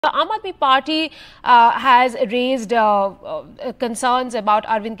The Aam Aadmi Party has raised concerns about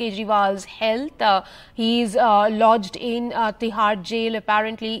Arvind Kejriwal's health. He's lodged in Tihar jail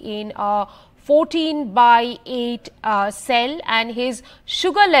apparently in a 14/8 cell, and his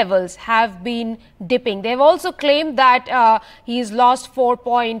sugar levels have been dipping. They've also claimed that he's lost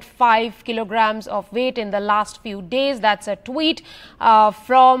 4.5 kilograms of weight in the last few days. That's a tweet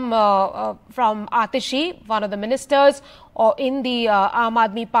from Atishi, one of the ministers in the Aam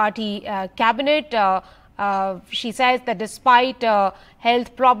Aadmi Party cabinet. She says that despite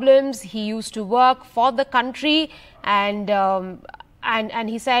health problems, he used to work for the country, and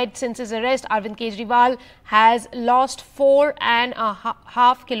he said since his arrest, Arvind Kejriwal has lost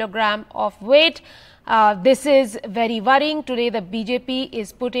 4.5 kilograms of weight. This is very worrying. Today, the BJP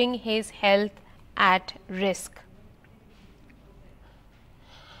is putting his health at risk.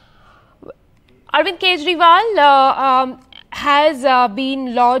 Arvind Kejriwal has been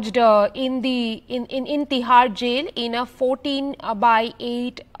lodged in Tihar jail in a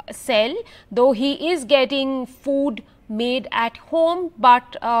 14/8 cell, though he is getting food made at home,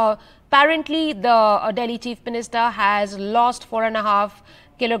 but apparently the Delhi Chief Minister has lost 4.5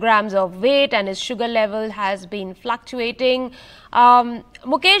 kilograms of weight and his sugar level has been fluctuating.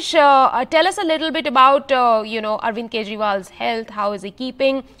 Mukesh, tell us a little bit about Arvind Kejriwal's health. How is he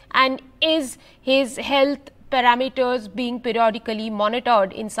keeping, and is his health parameters being periodically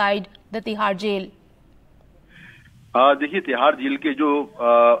monitored inside the Tihar jail? देखिए, Tihar jail के जो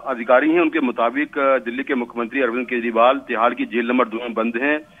अधिकारी हैं उनके मुताबिक दिल्ली के मुख्यमंत्री अरविंद केजरीवाल तिहाड़ की जेल नंबर 2 में बंद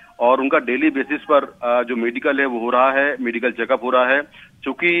हैं और उनका डेली बेसिस पर जो मेडिकल है वो हो रहा है, मेडिकल चेकअप हो रहा है।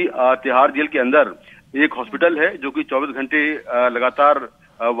 चूंकि तिहाड़ जेल के अंदर एक हॉस्पिटल है जो कि 24 घंटे लगातार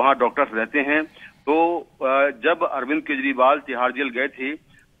वहां डॉक्टर्स रहते हैं। तो जब अरविंद केजरीवाल तिहाड़ जेल गए थे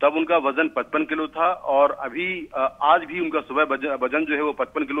तब उनका वजन 55 किलो था और अभी आज भी उनका सुबह वजन जो है वो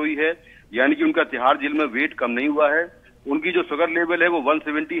 55 किलो ही है, यानी कि उनका तिहाड़ जेल में वेट कम नहीं हुआ है। उनकी जो शुगर लेवल है वो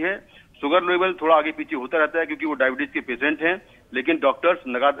 170 है। शुगर लेवल थोड़ा आगे पीछे होता रहता है क्योंकि वो डायबिटीज के पेशेंट हैं, लेकिन डॉक्टर्स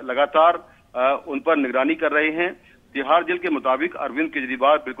लगातार उन पर निगरानी कर रहे हैं। तिहाड़ जेल के मुताबिक अरविंद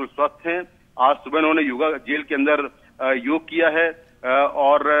केजरीवाल बिल्कुल स्वस्थ हैं। आज सुबह उन्होंने जेल के अंदर योग किया है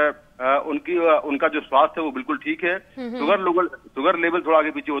और उनका जो स्वास्थ्य है वो बिल्कुल ठीक है। शुगर लेवल थोड़ा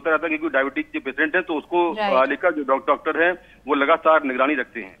आगे पीछे होता रहता है क्योंकि डायबिटीज के पेशेंट हैं, तो उसको लेकर जो डॉक्टर हैं वो लगातार निगरानी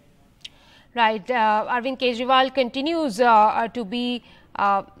रखते हैं। Right. Arvind Kejriwal continues to be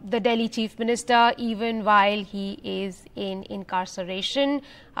the Delhi Chief Minister even while he is in incarceration.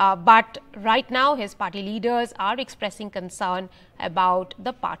 But right now, his party leaders are expressing concern about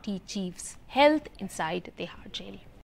the party chief's health inside Tihar jail.